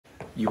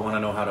You want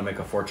to know how to make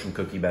a fortune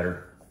cookie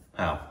better?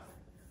 How?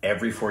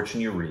 Every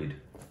fortune you read,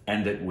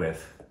 end it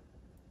with,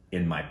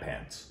 in my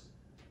pants.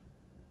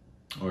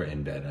 Or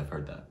in bed, I've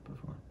heard that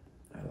before.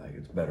 I like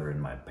it's better in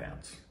my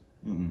pants.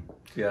 Mm-mm.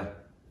 Yeah.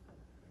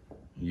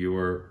 You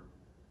were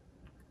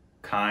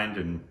kind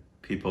and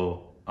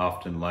people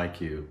often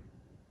like you.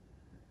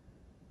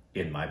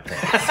 In my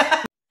pants.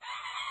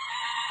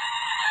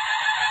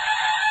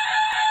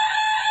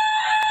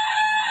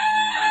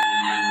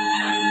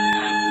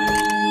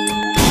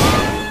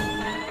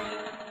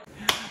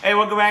 Hey,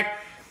 welcome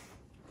back.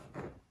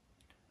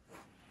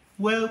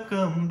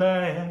 Welcome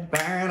back.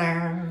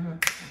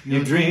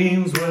 Your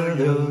dreams were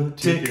the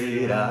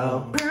ticket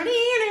out.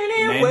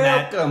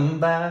 Welcome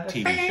back.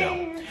 TV show.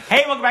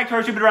 Hey, welcome back to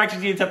our Stupid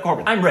Reactions. It's up,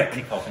 Corbin. I'm Rick.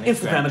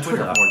 Instagram and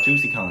Twitter. For more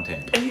juicy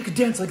content. And you can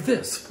dance like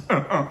this.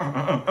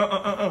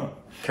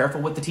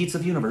 Careful with the teats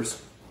of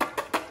universe.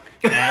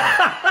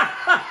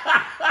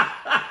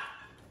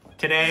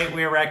 Today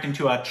we are reacting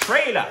to a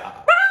trailer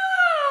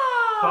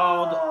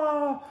called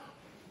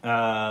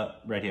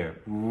right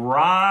here,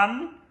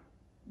 Raanjhanaa.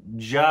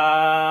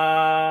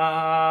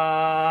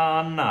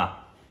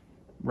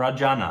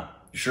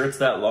 You sure it's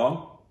that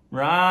long?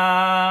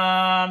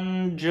 Raanjhanaa.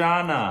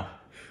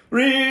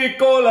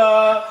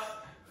 Ricola.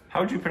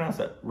 How would you pronounce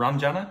that?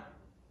 Raanjhanaa?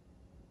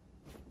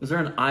 Is there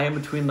an I in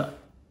between the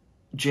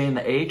J and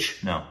the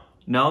H? No.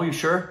 No, you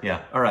sure?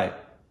 Yeah. All right.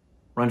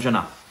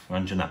 Raanjhanaa.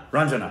 Raanjhanaa.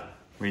 Raanjhanaa.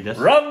 Read this.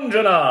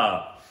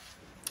 Raanjhanaa.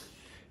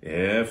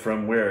 Yeah,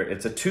 from where?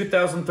 It's a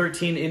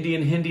 2013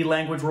 Indian Hindi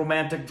language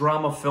romantic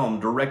drama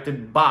film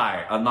directed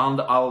by Anand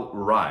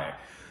Al-Rai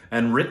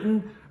and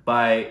written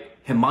by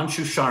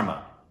Himanshu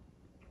Sharma.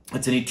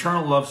 It's an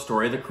eternal love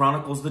story that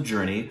chronicles the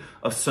journey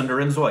of Sundar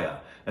and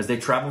Zoya as they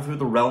travel through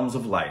the realms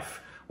of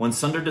life. When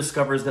Sundar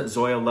discovers that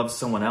Zoya loves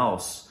someone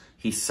else,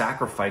 he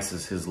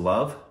sacrifices his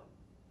love.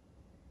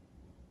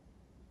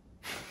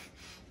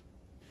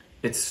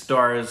 It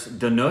stars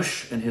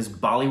Dhanush in his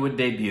Bollywood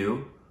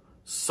debut,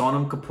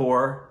 Sonam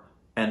Kapoor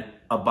and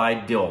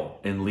Abhay Dil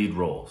in lead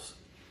roles.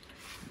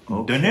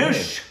 Okay.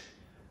 Dhanush.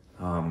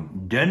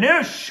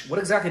 Dhanush. What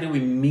exactly do we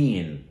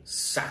mean,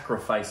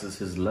 sacrifices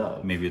his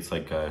love? Maybe it's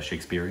like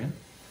Shakespearean.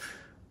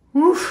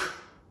 Oof.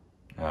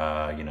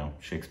 You know,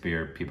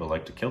 Shakespeare, people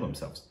like to kill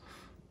themselves.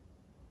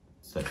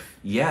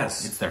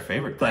 Yes. It's their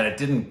favorite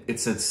thing. But it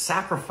said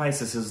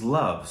sacrifices his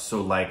love.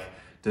 So like,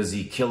 does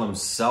he kill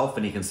himself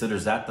and he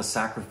considers that the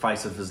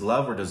sacrifice of his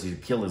love, or does he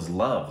kill his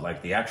love,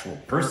 like the actual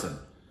person?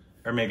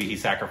 Or maybe he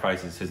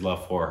sacrifices his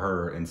love for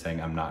her and saying,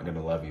 I'm not going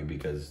to love you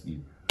because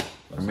you...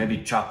 Or maybe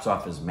chops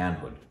off his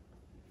manhood.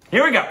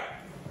 Here we go.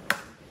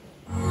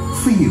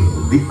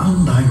 Feel the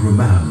undying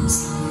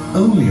romance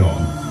only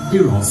on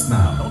Eros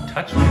Now. Don't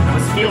touch me. I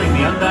was feeling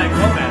the undying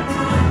romance.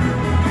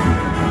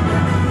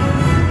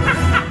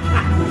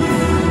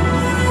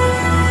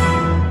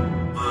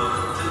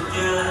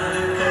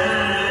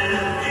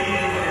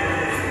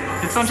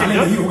 It's something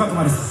नहीं होगा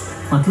तुम्हारे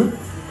साथ। मतलब?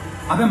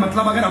 अबे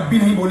मतलब अगर अब भी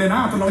नहीं बोले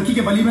ना तो लड़की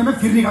के बली में मैं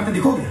फिर नहीं गाते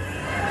दिखोगे।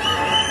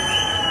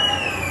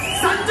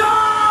 संजो!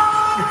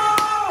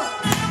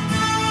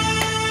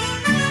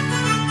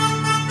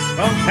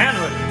 Wrong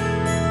manhood.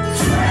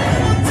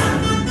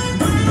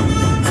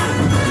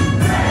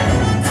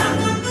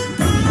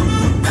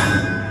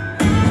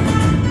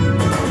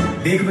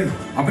 देख भाई,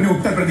 अपने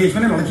उत्तर प्रदेश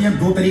में ना लड़कियां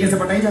दो तरीके से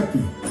पटाई जाती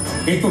हैं।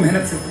 एक तो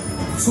मेहनत से,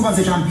 सुबह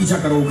से शाम पीछा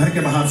करो, घर के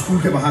बाहर, स्कूल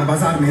के बाहर,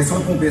 बाजार में,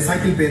 सड़कों पे,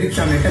 साइकिल पे,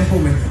 रिक्शा में, टेम्पो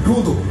में, रो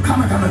दो,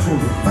 खाना खाना छोड़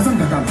दो, वजन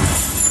घटा दो,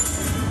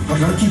 और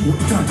लड़की को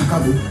इतना थका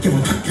दो कि वो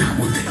थक गया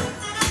बोलते।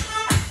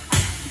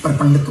 पर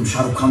पंडित तुम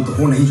शाहरुख खान तो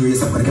हो नहीं जो ये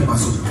सब करके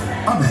पास हो जाओ।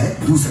 अब है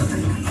दूसरा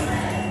तरीका,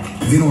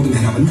 विनोद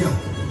मेहरा बन जाओ।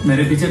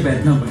 मेरे पीछे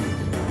बैठना पड़ेगा,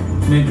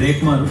 मैं ब्रेक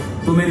मारूं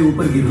तो मेरे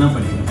ऊपर गिरना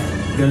पड़ेगा।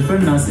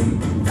 गर्लफ्रेंड ना सही,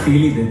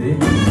 फील ही दे दे।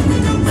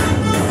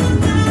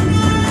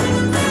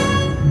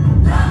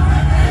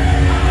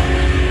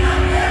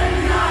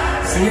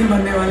 सीएम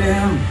बनने वाले हैं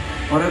हम,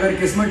 और अगर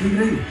किस्मत ठीक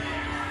रही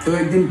तो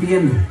एक दिन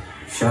पीएम।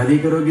 शादी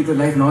करोगी तो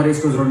life nor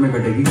race course road में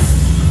कटेगी।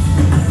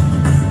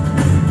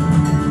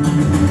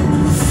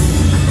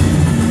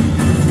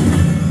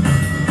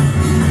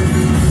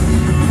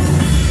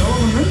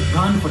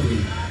 कान फट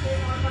गई।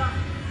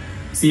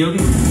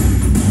 सीओगी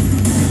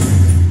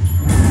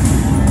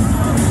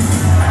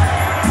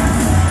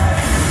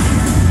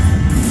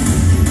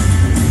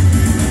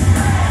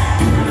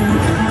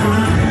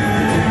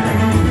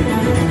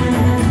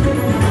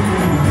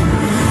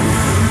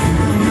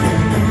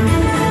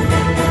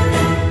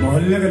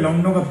के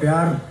लौंडों का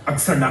प्यार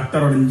अक्सर डॉक्टर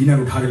और इंजीनियर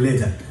उठा के ले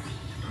जाते हैं।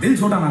 दिल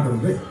छोटा ना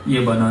करोगे। ये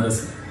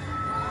बनारस है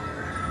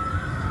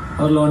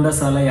और लौंडा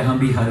साला यहाँ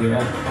भी हार गया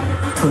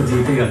तो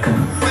जीतेगा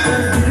कहाँ?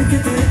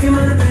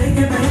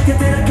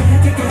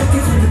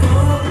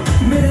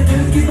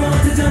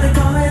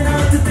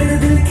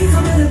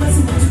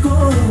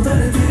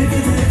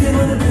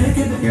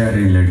 यार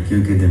इन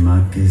लड़कियों के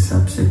दिमाग के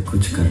हिसाब से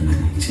कुछ करना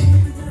नहीं चाहिए।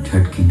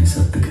 झटके में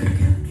सब बिखर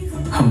गया।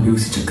 हम भी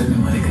उसी चक्कर में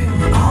मारे गए।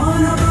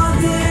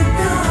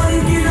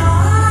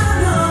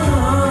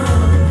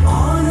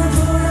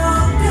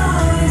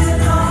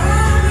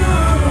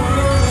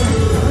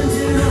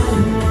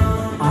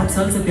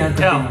 साल से प्यार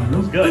करते हैं हम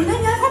लोग। Good.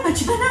 नहीं यार, वो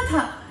बचपना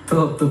था।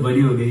 तो अब तो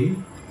बड़ी हो गई,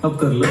 अब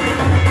कर लो।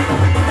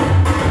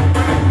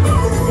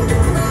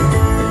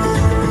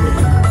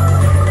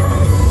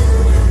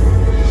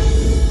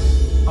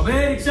 अबे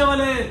रिक्शा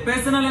वाले,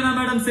 पैसे ना लेना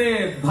मैडम से,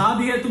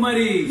 भाभी है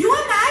तुम्हारी। You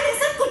are mad,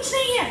 ऐसा कुछ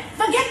नहीं है।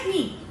 Forget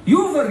me. You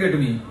forget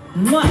me.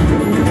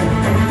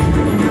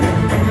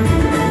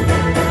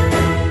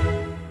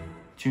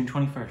 June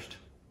 21st.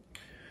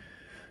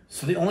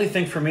 So the only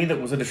thing for me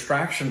that was a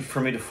distraction for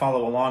me to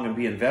follow along and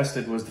be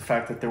invested was the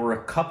fact that there were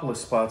a couple of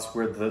spots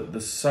where the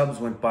subs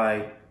went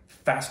by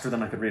faster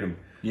than I could read them.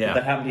 Yeah. Did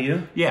that happen to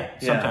you? Yeah,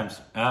 sometimes.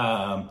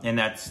 And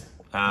that's,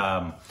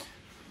 I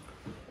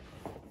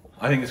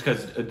think it's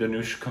because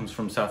Dhanush comes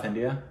from South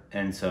India,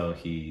 and so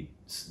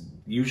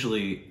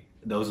usually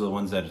those are the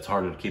ones that it's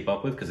harder to keep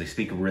up with because they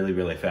speak really,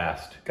 really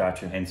fast.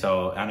 Gotcha. And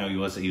so I know he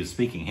was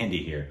speaking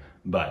Hindi here,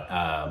 but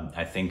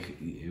I think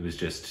it was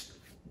just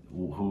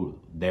who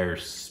their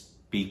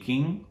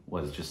speaking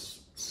was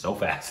just so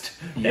fast.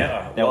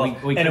 Yeah. That Well, we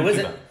and couldn't it keep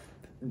wasn't. up.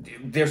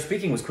 Their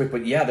speaking was quick,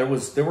 but yeah,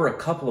 there were a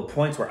couple of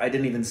points where I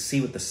didn't even see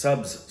what the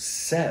subs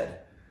said,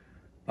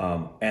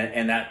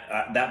 and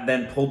that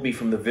then pulled me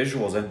from the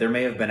visuals. And there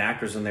may have been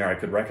actors in there I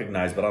could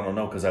recognize, but I don't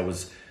know because I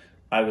was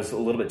a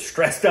little bit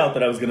stressed out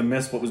that I was going to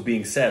miss what was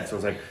being said. So I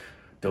was like,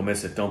 "Don't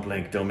miss it, don't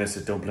blink, don't miss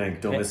it, don't blink,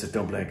 don't miss it,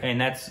 don't blink."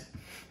 And that's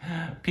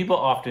people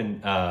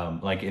often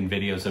like in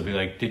videos they'll be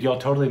like, "Did y'all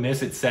totally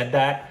miss it? Said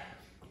that?"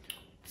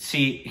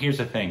 See, here's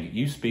the thing: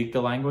 you speak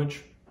the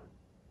language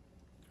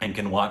and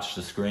can watch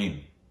the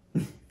screen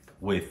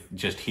with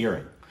just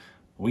hearing.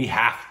 We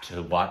have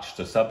to watch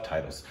the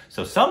subtitles.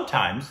 So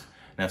sometimes,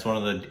 and that's one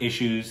of the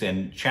issues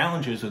and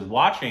challenges with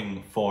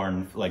watching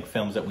foreign like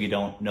films that we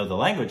don't know the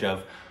language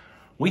of,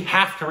 we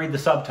have to read the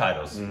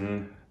subtitles.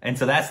 Mm-hmm. And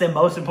so that's the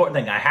most important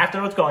thing. I have to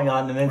know what's going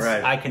on, and then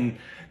I can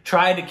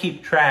try to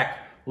keep track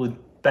with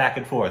back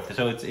and forth.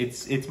 So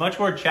it's much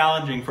more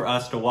challenging for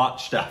us to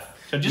watch stuff.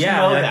 So just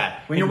know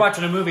that. When you're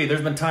watching a movie,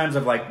 there's been times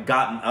I've like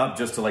gotten up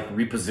just to like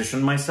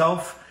reposition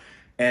myself.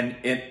 And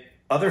in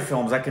other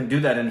films, I can do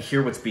that and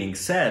hear what's being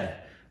said.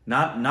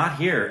 Not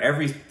here.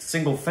 Every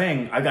single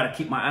thing, I got to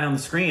keep my eye on the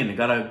screen. I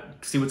got to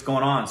see what's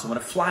going on. So when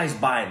it flies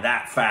by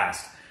that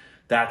fast,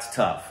 that's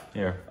tough.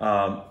 Here.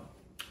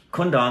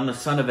 Kundan, the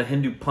son of a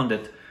Hindu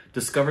pundit,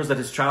 discovers that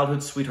his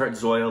childhood sweetheart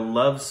Zoya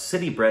loves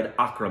city-bred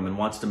Akram and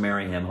wants to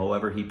marry him.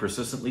 However, he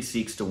persistently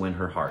seeks to win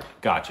her heart.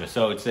 Gotcha.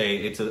 So it's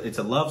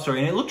a love story,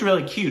 and it looked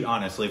really cute,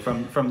 honestly.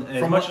 From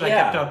as much as I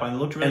kept up on, it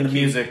looked really cute. And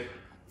the music.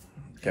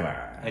 Come on.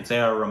 It's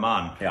A.R.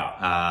 Rahman.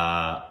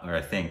 Yeah. Or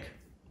I think.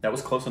 That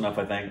was close enough,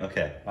 I think.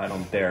 Okay. I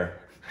don't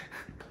dare.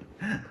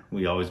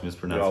 We always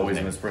mispronounce. We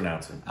always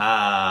mispronounce it.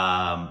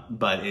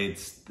 But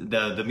it's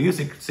the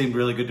music seemed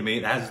really good to me.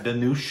 It has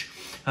Dhanush,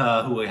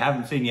 who I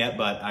haven't seen yet,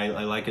 but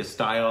I like his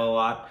style a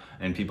lot.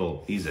 And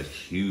he's a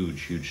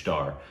huge, huge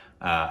star.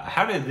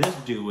 How did this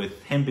do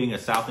with him being a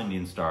South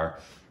Indian star,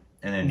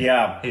 and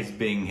then his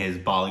being his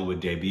Bollywood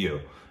debut?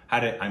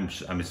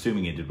 I'm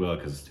assuming he did well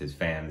because his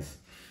fans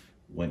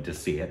went to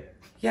see it.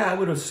 Yeah, I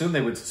would assume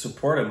they would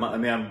support him. I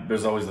mean,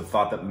 there's always the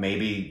thought that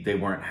maybe they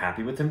weren't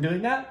happy with him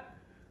doing that.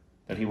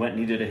 That he went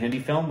and he did a Hindi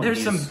film.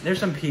 There's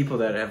some people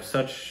that have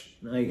such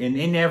like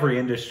in every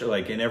industry,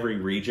 like in every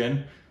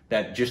region,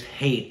 that just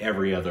hate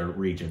every other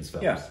region's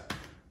films. Yeah.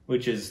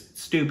 Which is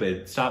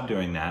stupid. Stop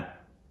doing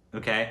that.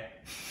 Okay?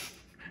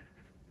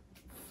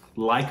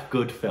 Like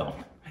good film.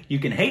 You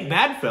can hate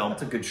bad film.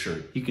 That's a good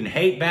shirt. You can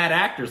hate bad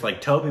actors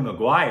like Tobey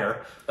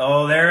Maguire.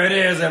 Oh, there it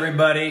is,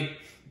 everybody.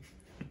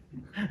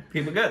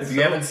 People got if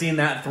you haven't seen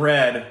that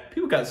thread,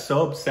 people got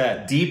so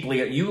upset.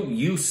 Deeply.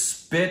 You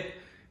spit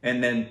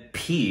and then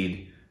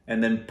peed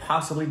and then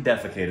possibly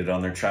defecated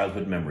on their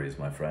childhood memories,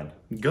 my friend.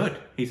 Good.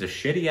 He's a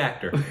shitty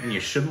actor, and you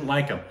shouldn't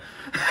like him.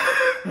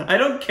 I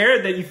don't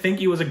care that you think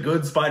he was a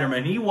good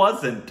Spider-Man. He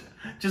wasn't.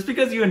 Just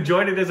because you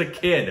enjoyed it as a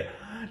kid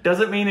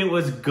doesn't mean it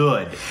was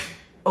good.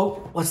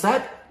 Oh, what's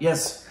that?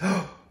 Yes.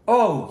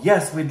 Oh,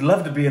 yes, we'd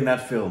love to be in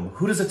that film.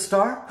 Who does it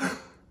star?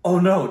 Oh,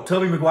 no,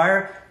 Tobey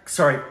Maguire?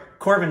 Sorry,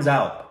 Corbin's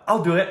out.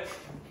 I'll do it.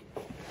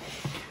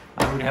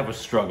 I would have a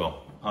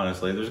struggle,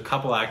 honestly. There's a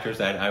couple actors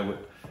that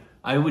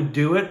I would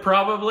do it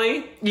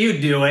probably. You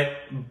do it.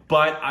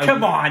 But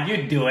Come on,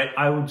 you do it.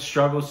 I would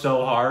struggle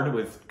so hard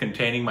with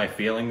containing my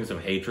feelings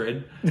of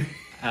hatred.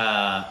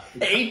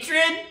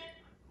 Hatred?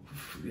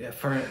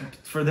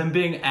 For them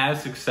being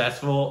as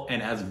successful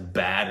and as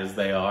bad as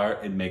they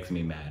are, it makes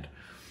me mad.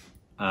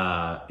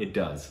 It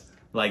does.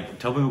 Like,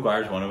 Tobey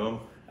Maguire's one of them.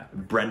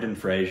 Brendan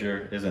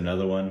Fraser is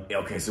another one.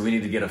 Okay, so we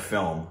need to get a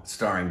film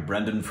starring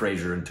Brendan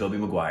Fraser and Tobey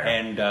Maguire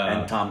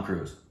and Tom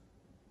Cruise.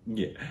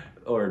 Yeah,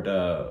 or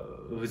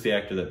who's the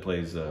actor that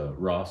plays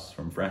Ross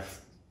from Friends?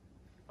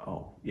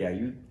 Oh, yeah,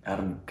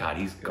 Adam. God,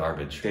 he's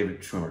garbage.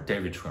 David Schwimmer.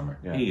 David Schwimmer.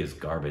 Yeah. He is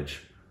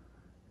garbage.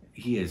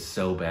 He is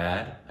so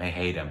bad. I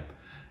hate him,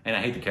 and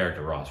I hate the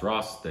character Ross.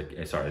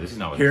 Sorry, this is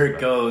not what. Here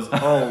it goes.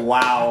 Oh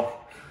wow.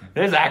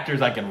 There's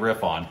actors I can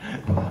riff on,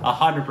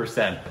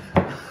 100%.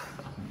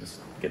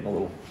 Just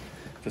getting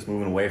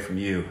moving away from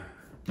you.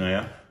 Oh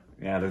yeah?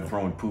 Yeah, they're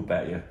throwing poop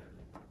at you.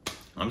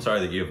 I'm sorry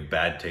that you have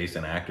bad taste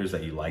in actors,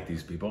 that you like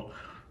these people.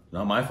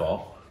 Not my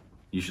fault.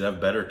 You should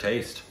have better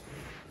taste.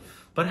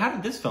 But how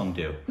did this film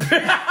do?